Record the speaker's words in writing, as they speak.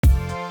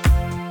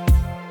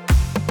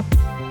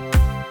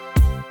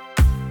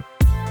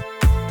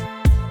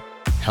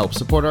Help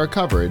support our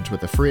coverage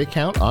with a free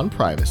account on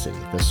Privacy,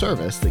 the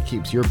service that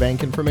keeps your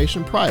bank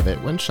information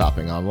private when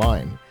shopping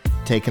online.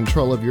 Take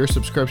control of your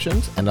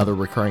subscriptions and other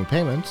recurring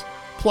payments,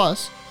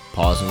 plus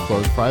pause and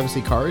close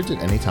privacy cards at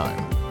any time.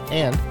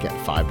 And get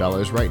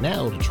 $5 right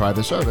now to try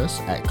the service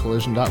at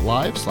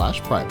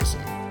collision.live/privacy.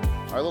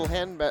 Our little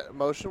hand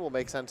motion will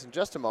make sense in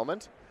just a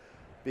moment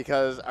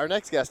because our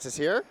next guest is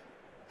here.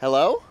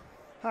 Hello.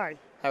 Hi.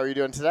 How are you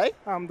doing today?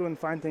 I'm doing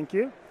fine, thank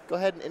you. Go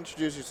ahead and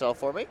introduce yourself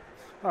for me.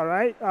 All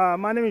right.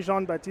 My name is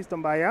Jean-Baptiste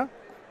Mbaya.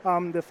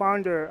 I'm the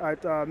founder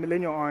at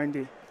Millennial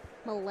R&D.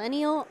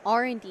 Millennial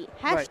R&D.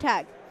 Hashtag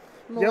Right.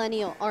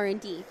 Millennial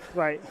R&D.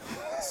 Right.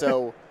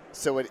 So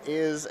it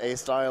is a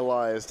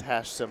stylized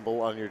hash symbol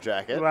on your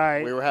jacket.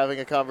 Right. We were having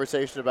a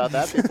conversation about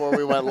that before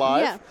we went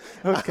live.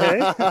 Yeah.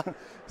 Okay.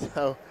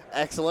 So,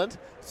 excellent.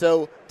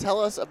 So, tell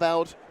us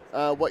about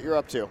what you're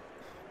up to.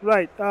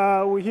 Right.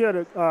 We're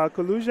here at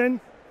Collusion.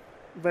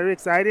 Very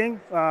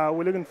exciting.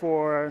 We're looking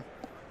for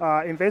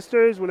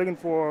investors. We're looking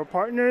for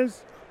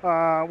partners.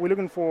 We're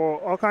looking for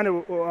all kinds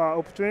of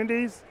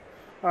opportunities.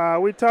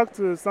 We talked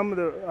to some of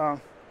the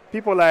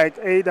people like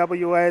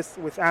AWS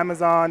with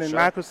Amazon and Sure.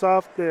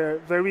 Microsoft. They're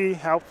very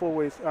helpful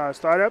with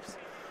startups.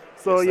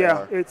 So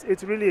Yes, they are.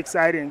 it's really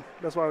exciting.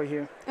 That's why we're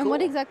here. And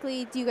what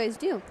exactly do you guys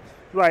do?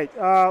 Right.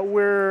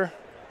 We're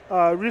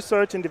a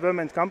research and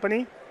development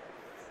company.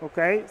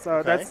 Okay. So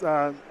Okay. that's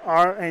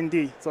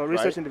R&D. So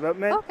research Right. and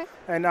development. Okay.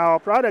 And our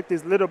product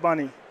is Little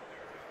Bunny.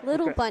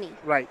 Little Okay. Bunny.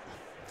 Right.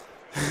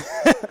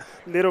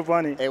 Little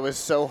Bunny. It was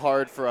so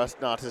hard for us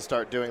not to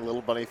start doing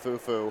Little Bunny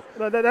Foo-Foo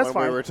No, that's when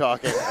fine. we were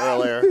talking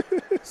earlier.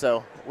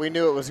 So we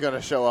knew it was going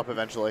to show up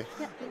eventually.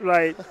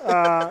 Right.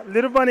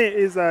 Little Bunny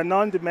is a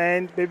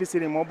non-demand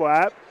babysitting mobile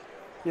app.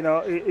 You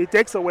know, it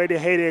takes away the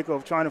headache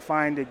of trying to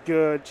find a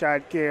good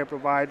child care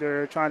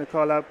provider, trying to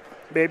call up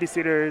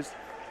babysitters.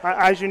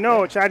 As you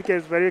know, child care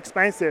is very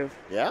expensive.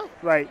 Yeah?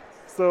 Right.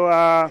 So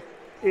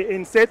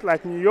in states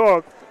like New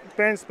York,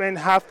 parents spend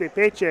half their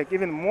paycheck,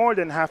 even more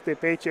than half their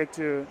paycheck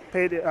to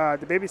pay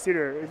the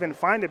babysitter, even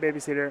find a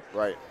babysitter.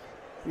 Right.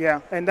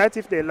 Yeah, and that's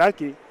if they're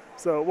lucky.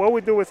 So what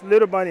we do with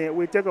Little Bunny,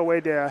 we take away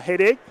the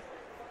headache.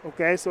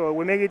 Okay, so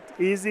we make it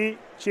easy,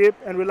 cheap,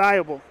 and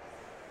reliable.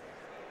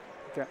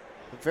 Okay.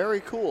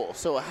 Very cool.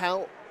 So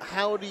how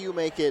do you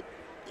make it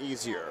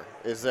easier?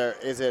 Is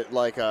it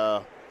like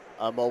a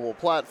mobile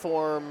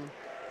platform?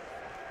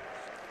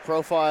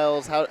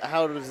 Profiles?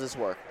 How does this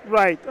work?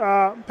 Right.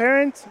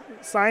 Parents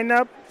sign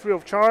up free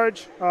of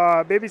charge.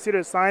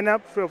 Babysitters sign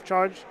up free of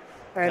charge.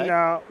 And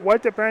Okay.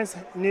 what the parents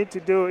need to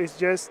do is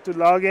just to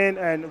log in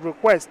and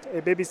request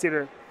a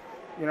babysitter.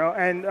 You know,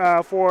 and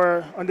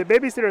on the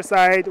babysitter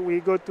side, we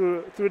go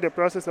through the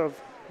process of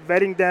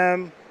vetting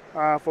them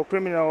for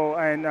criminal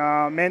and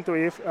mental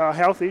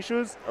health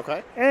issues.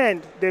 Okay.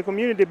 And they're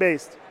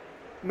community-based,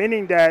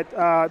 meaning that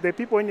the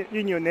people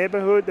in your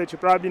neighborhood that you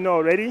probably know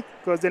already,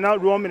 because they're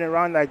not roaming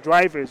around like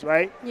drivers,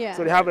 right? Yeah.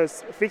 So they have a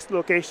fixed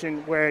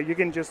location where you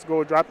can just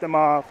go drop them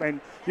off, and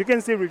you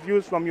can see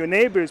reviews from your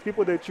neighbors,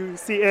 people that you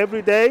see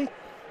every day.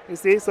 You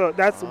see, so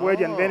that's where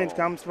the advantage Oh.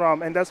 comes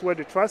from, and that's where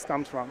the trust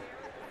comes from.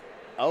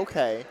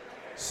 Okay.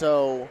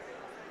 So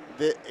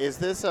is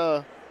this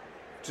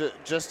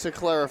just to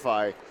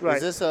clarify, Right.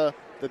 is this the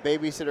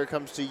babysitter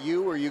comes to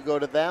you or you go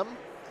to them?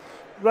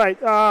 Right.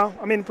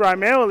 I mean,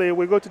 primarily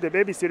we go to the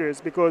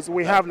babysitters because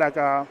we have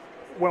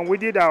when we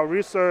did our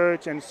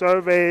research and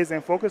surveys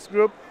and focus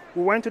group,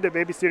 we went to the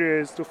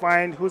babysitters to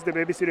find who's the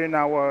babysitter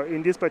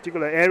in this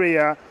particular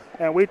area,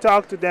 and we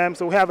talked to them.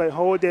 So we have a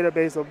whole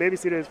database of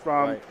babysitters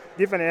from Right.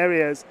 different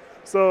areas.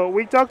 So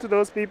we talk to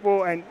those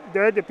people, and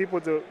they're the people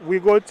that we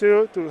go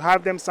to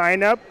have them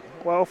sign up.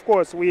 Well, of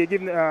course, we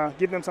give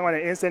them some kind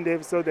of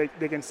incentive so that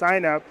they can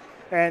sign up,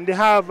 and they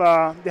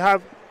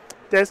have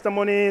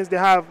testimonies, they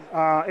have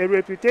a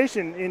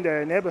reputation in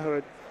the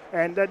neighborhood,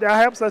 and that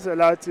helps us a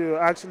lot to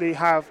actually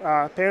have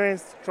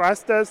parents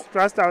trust us,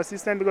 trust our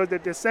system, because they're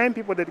the same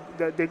people that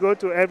they go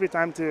to every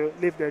time to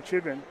leave their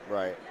children.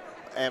 Right.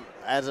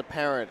 As a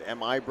parent,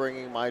 am I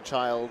bringing my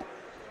child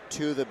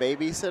to the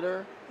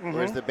babysitter,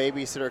 or is the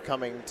babysitter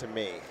coming to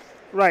me?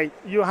 Right.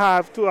 You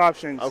have two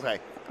options. Okay.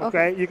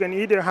 Okay. You can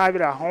either have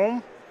it at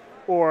home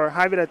or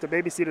have it at the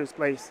babysitter's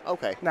place.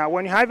 Okay. Now,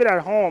 when you have it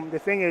at home, the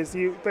thing is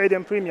you pay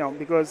them premium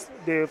because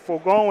they're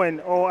foregoing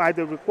all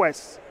other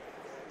requests.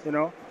 You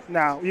know.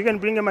 Now, you can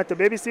bring them at the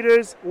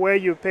babysitter's where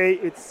you pay.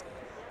 It's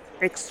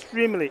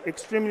extremely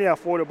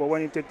affordable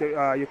when you take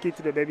your kid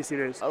to the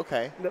babysitter's.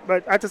 Okay.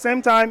 But at the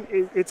same time,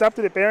 it's up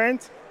to the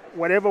parent.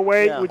 Whatever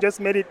way, Yeah. we just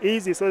made it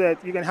easy so that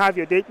you can have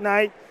your date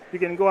night. You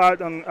can go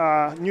out on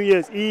New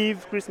Year's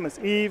Eve, Christmas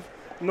Eve.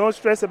 No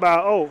stress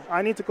about,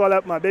 I need to call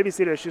up my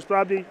babysitter. She's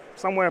probably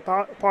somewhere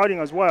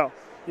partying as well.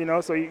 You know,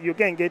 so you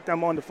can't get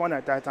them on the phone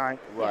at that time.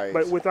 Right.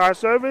 But with our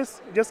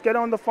service, just get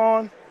on the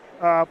phone,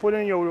 put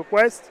in your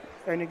request,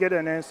 and you get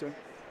an answer.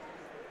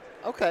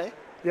 Okay.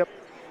 Yep.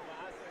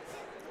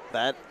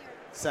 That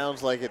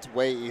sounds like it's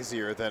way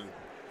easier than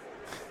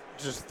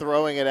just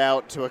throwing it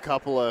out to a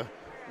couple of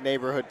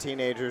neighborhood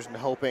teenagers and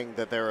hoping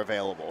that they're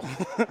available.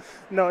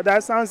 No,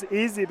 that sounds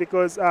easy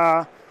because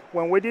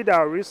when we did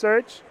our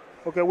research,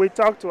 okay, we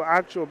talked to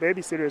actual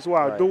babysitters as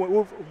well. Right.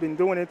 We've been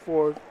doing it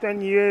for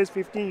 10 years,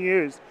 15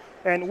 years.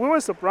 And we were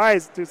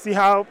surprised to see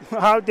how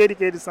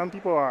dedicated some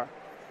people are.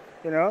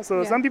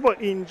 So Yeah. some people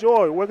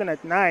enjoy working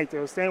at night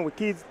or staying with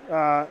kids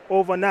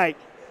overnight.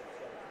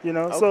 So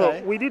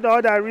Okay. we did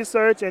all that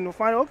research and we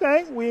find,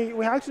 okay,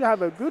 we actually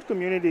have a good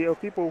community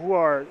of people who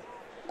are,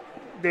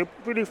 they're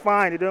pretty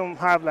fine. They don't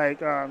have like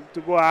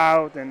to go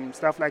out and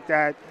stuff like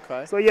that.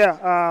 Okay. So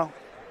yeah,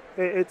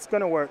 it's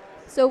gonna work.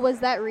 So was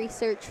that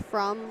research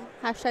from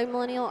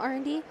 #millennial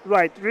R&D?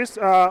 Right. So is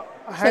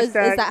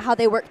Hashtag, that how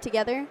they work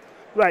together?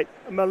 right.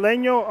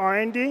 Millennial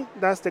R&D,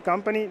 that's the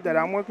company that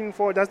I'm working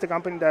for. That's the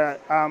company that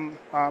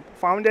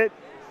founded.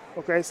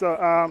 Okay,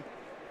 so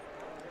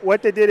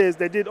what they did is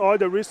they did all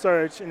the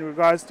research in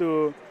regards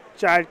to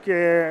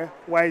childcare,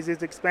 why is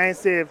it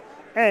expensive,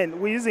 and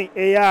we're using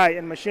AI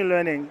and machine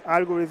learning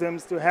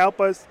algorithms to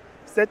help us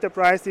set the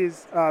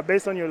prices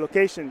based on your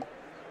location.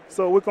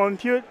 So we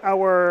compute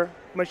our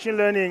machine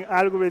learning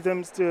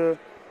algorithms to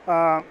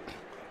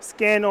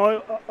scan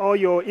all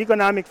your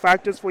economic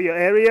factors for your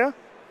area,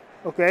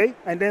 okay,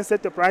 and then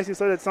set the prices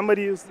so that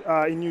somebody who's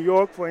in New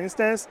York, for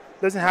instance,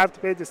 doesn't have to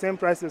pay the same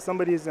price as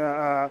somebody who's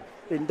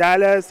in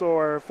Dallas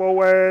or Fort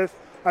Worth.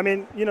 I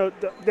mean,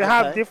 they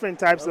have Okay. different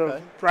types Okay.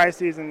 of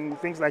prices and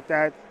things like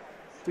that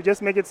to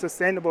just make it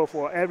sustainable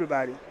for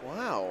everybody.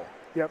 Wow.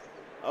 Yep,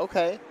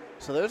 Okay.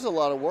 So there's a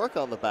lot of work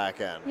on the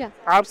back end. Yeah,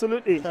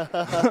 absolutely.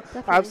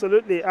 definitely.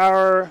 Absolutely.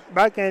 Our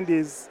backend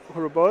is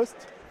robust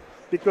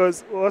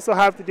because we also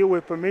have to deal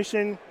with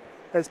permission,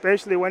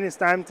 especially when it's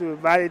time to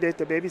validate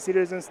the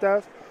babysitters and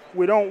stuff.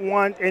 We don't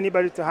want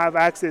anybody to have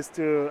access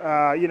to,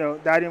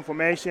 that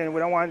information. We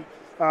don't want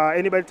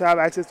anybody to have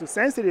access to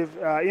sensitive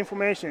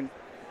information.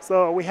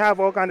 So we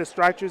have all kinds of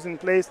structures in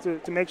place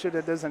to make sure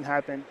that doesn't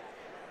happen.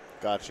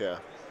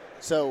 Gotcha.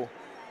 So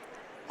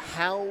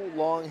how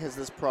long has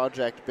this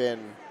project been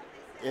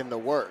in the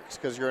works?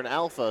 Because you're an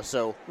alpha,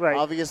 so Right.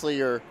 obviously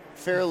you're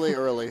fairly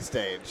early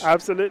stage.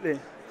 Absolutely.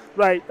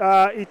 Right.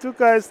 It took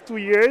us 2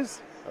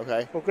 years.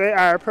 Okay. Okay.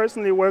 I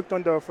personally worked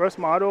on the first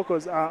model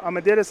because I'm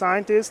a data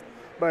scientist,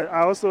 but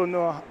I also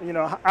know,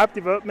 app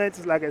development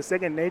is like a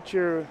second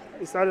nature.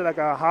 It started like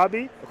a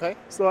hobby. Okay.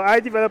 So I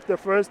developed the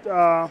first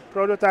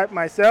prototype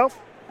myself.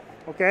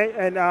 Okay.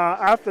 And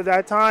after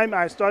that time,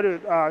 I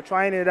started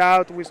trying it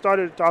out. We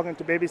started talking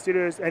to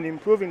babysitters and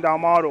improving our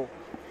model.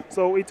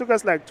 So it took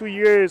us like 2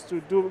 years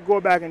to go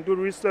back and do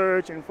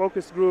research and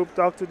focus group,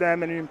 talk to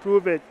them and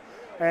improve it.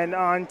 And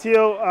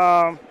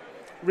until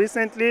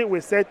recently,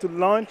 we're set to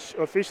launch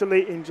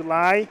officially in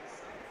July.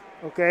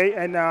 Okay,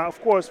 and of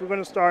course, we're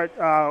going to start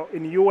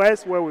in the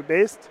U.S. where we're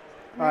based,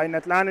 in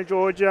Atlanta,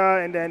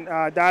 Georgia, and then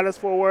Dallas,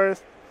 Fort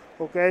Worth.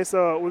 Okay,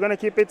 so we're going to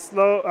keep it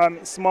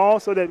small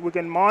so that we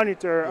can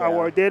monitor Yeah.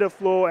 our data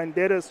flow and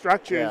data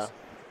structures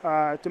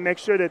to make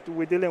sure that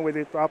we're dealing with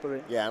it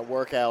properly. Yeah, and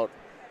work out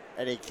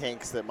any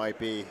kinks that might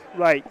be.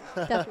 Right.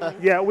 Definitely.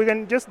 Yeah, we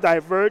can just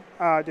divert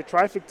the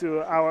traffic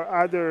to our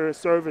other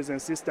servers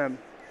and system.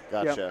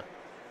 Gotcha.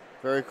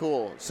 Very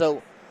cool.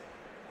 So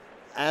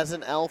as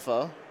an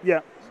alpha,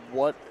 Yeah.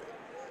 what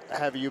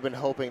have you been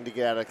hoping to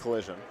get out of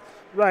Collision?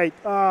 Right.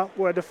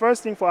 Well, the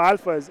first thing for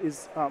alphas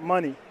is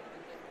money.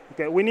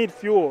 Okay, we need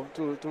fuel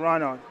to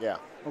run on. Yeah.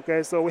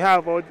 Okay, so we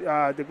have all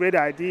the great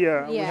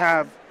idea. We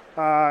Yeah.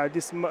 have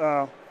this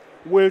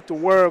will to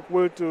work,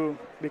 will to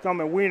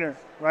become a winner,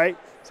 right?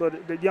 So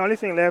the only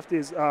thing left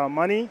is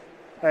money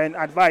and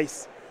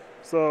advice.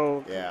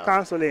 So Yeah.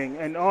 counseling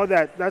and all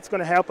that, that's going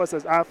to help us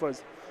as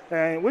alphas.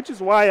 And which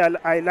is why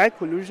I like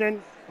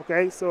Collusion.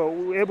 Okay, so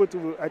we were able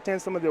to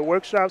attend some of the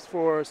workshops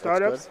for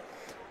startups.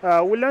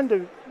 We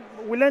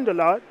learned a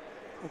lot.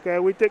 Okay,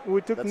 we took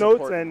That's notes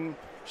important. and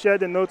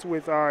shared the notes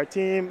with our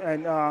team,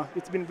 and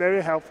it's been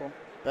very helpful.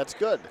 That's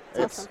good.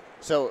 That's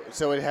So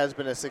it has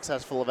been a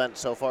successful event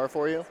so far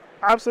for you?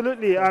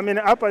 Absolutely. I mean,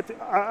 up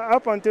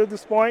until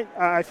this point,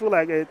 I feel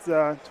like it's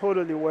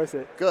totally worth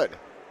it. Good.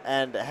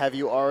 And have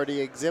you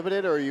already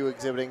exhibited, or are you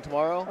exhibiting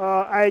tomorrow?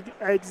 I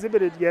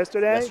exhibited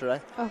yesterday.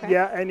 Yesterday? Okay.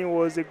 Yeah, and it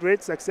was a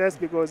great success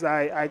because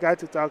I got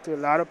to talk to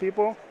a lot of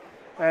people,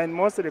 and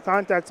most of the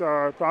contacts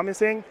are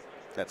promising.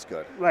 That's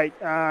good. Right.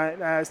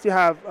 I still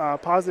have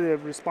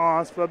positive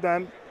response from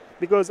them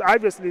because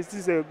obviously this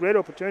is a great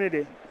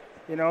opportunity.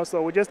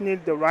 So we just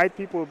need the right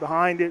people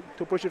behind it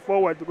to push it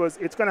forward because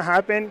it's going to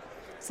happen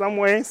some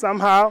way,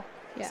 somehow.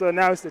 Yeah. So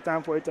now is the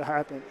time for it to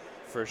happen.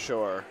 For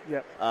sure.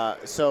 Yeah.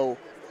 So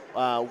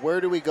where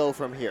do we go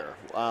from here?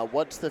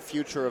 What's the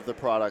future of the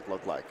product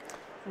look like?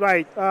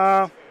 Right.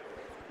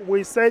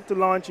 We set to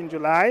launch in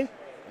July.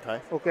 Okay.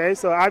 Okay,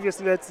 so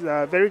obviously that's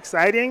very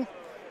exciting.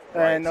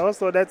 And Right.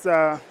 also that's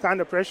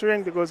kind of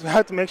pressuring because we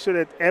have to make sure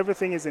that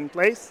everything is in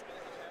place.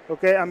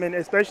 Okay, I mean,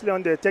 especially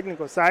on the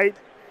technical side.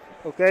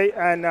 Okay,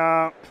 and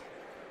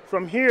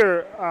from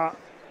here,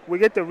 we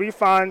get the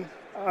refund.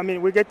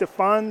 We get the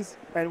funds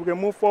and we can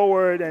move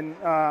forward and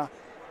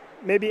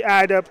maybe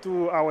add up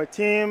to our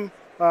team,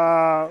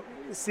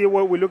 see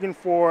what we're looking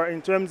for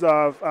in terms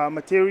of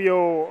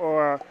material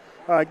or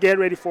get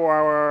ready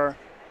for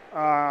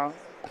our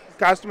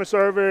customer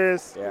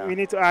service. Yeah. We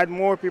need to add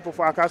more people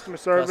for our customer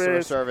service.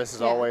 Customer service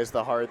is Yeah. always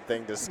the hard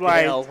thing to scale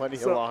Right. when you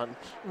So- launch.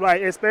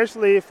 Right,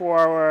 especially for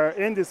our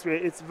industry,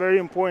 it's very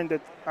important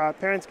that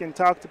parents can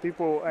talk to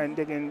people and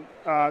they can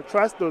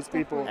trust those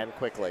people. And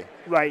quickly.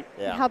 Right.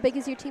 Yeah. How big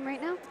is your team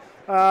right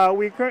now?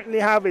 We currently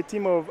have a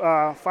team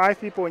of 5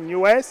 people in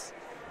U.S.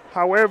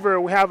 However,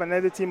 we have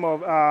another team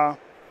of,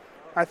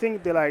 I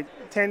think they're like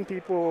 10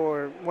 people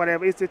or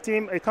whatever. It's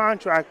a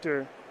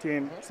contractor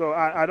team. So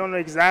I don't know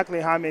exactly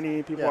how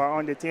many people Yeah. are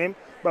on the team,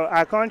 but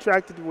I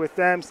contracted with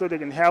them so they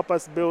can help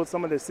us build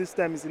some of the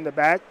systems in the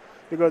back,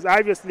 because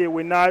obviously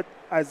we're not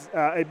as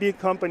a big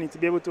company to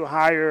be able to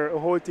hire a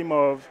whole team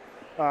of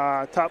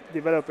top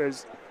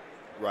developers.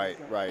 Right,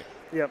 right.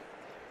 Yep.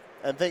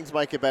 And things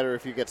might get better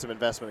if you get some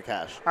investment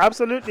cash.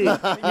 Absolutely,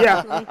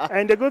 yeah.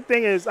 And the good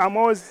thing is I'm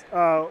always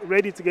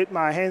ready to get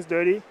my hands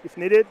dirty if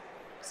needed.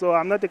 So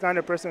I'm not the kind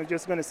of person who's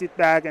just going to sit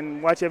back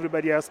and watch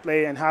everybody else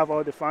play and have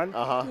all the fun.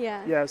 Uh-huh.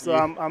 Yeah. Yeah, so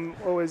I'm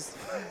always.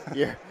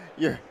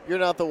 You're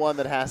not the one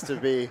that has to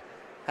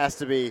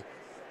be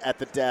at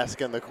the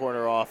desk in the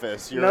corner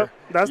office. Nope,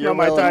 that's you're not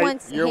my willing- type.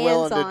 Wants You're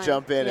willing to hands-on.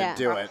 jump in Yeah. and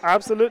do it.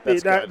 Absolutely,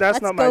 That's good.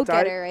 that's not my go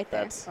type. getter right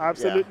there. That's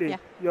Absolutely, Yeah.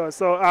 yeah.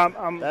 So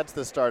I'm That's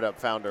the startup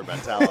founder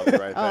mentality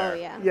right there. Oh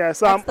yeah. yeah.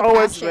 So That's I'm the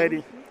always passion.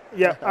 ready.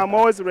 Yeah, I'm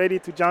always ready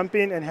to jump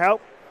in and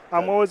help.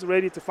 I'm Good. always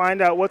ready to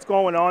find out what's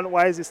going on.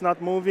 Why is this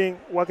not moving?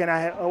 What can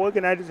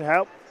I do to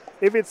help?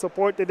 If it's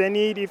support that they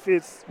need, if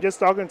it's just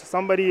talking to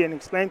somebody and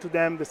explain to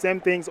them the same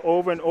things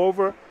over and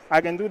over,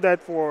 I can do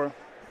that for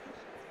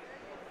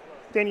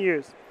 10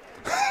 years.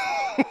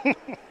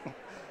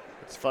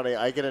 It's funny.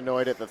 I get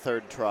annoyed at the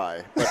third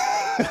try. But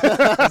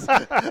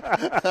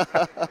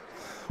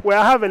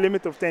Well, I have a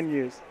limit of 10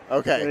 years.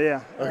 okay.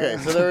 Yeah. Okay.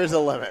 So there is a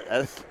limit.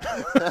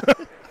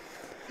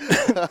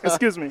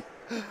 Excuse me.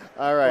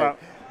 All right. Wow.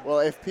 Well,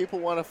 if people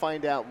want to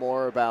find out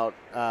more about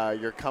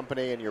your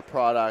company and your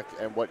product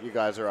and what you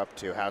guys are up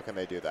to, how can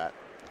they do that?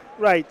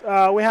 Right.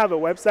 We have a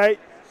website.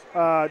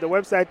 The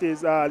website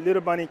is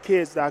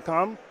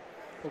littlebunnykids.com.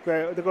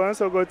 Okay. They can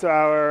also go to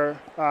our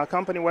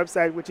company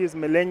website, which is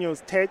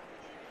Millennials Tech.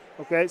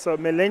 Okay. So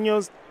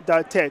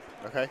millennials.tech.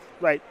 Okay.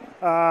 Right.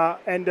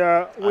 And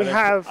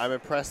I'm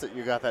impressed that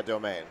you got that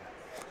domain.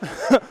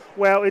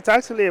 well, it's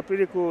actually a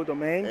pretty cool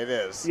domain. It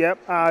is. Yep.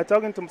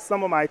 Talking to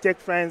some of my tech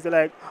friends, they're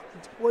like,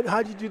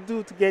 how did you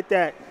do to get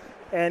that?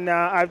 And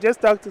I've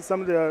just talked to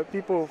some of the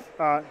people,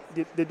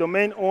 the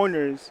domain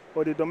owners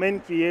or the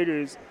domain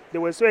creators. They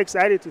were so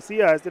excited to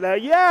see us. They're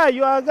like, yeah,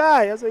 you are a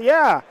guy. I said,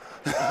 yeah.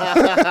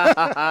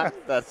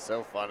 That's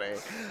so funny.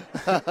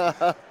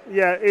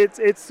 Yeah,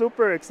 it's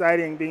super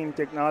exciting being in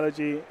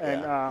technology,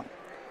 and Yeah.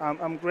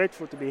 I'm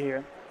grateful to be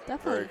here.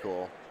 Definitely. Very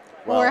cool.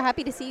 Well, we're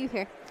happy to see you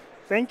here.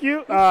 Thank you.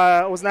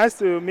 It was nice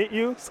to meet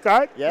you,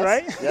 Scott. Yes.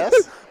 Right?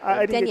 Yes.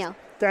 I didn't Danielle.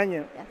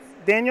 Daniel. Yes.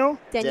 Daniel?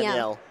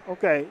 Danielle.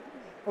 Okay.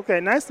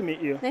 Okay, nice to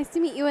meet you. Nice to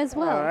meet you as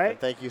well. All right. And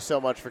thank you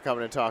so much for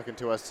coming and talking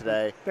to us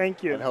today.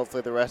 Thank you. And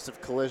hopefully the rest of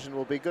Collision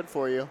will be good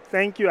for you.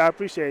 Thank you. I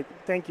appreciate it.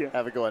 Thank you.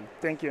 Have a good one.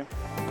 Thank you.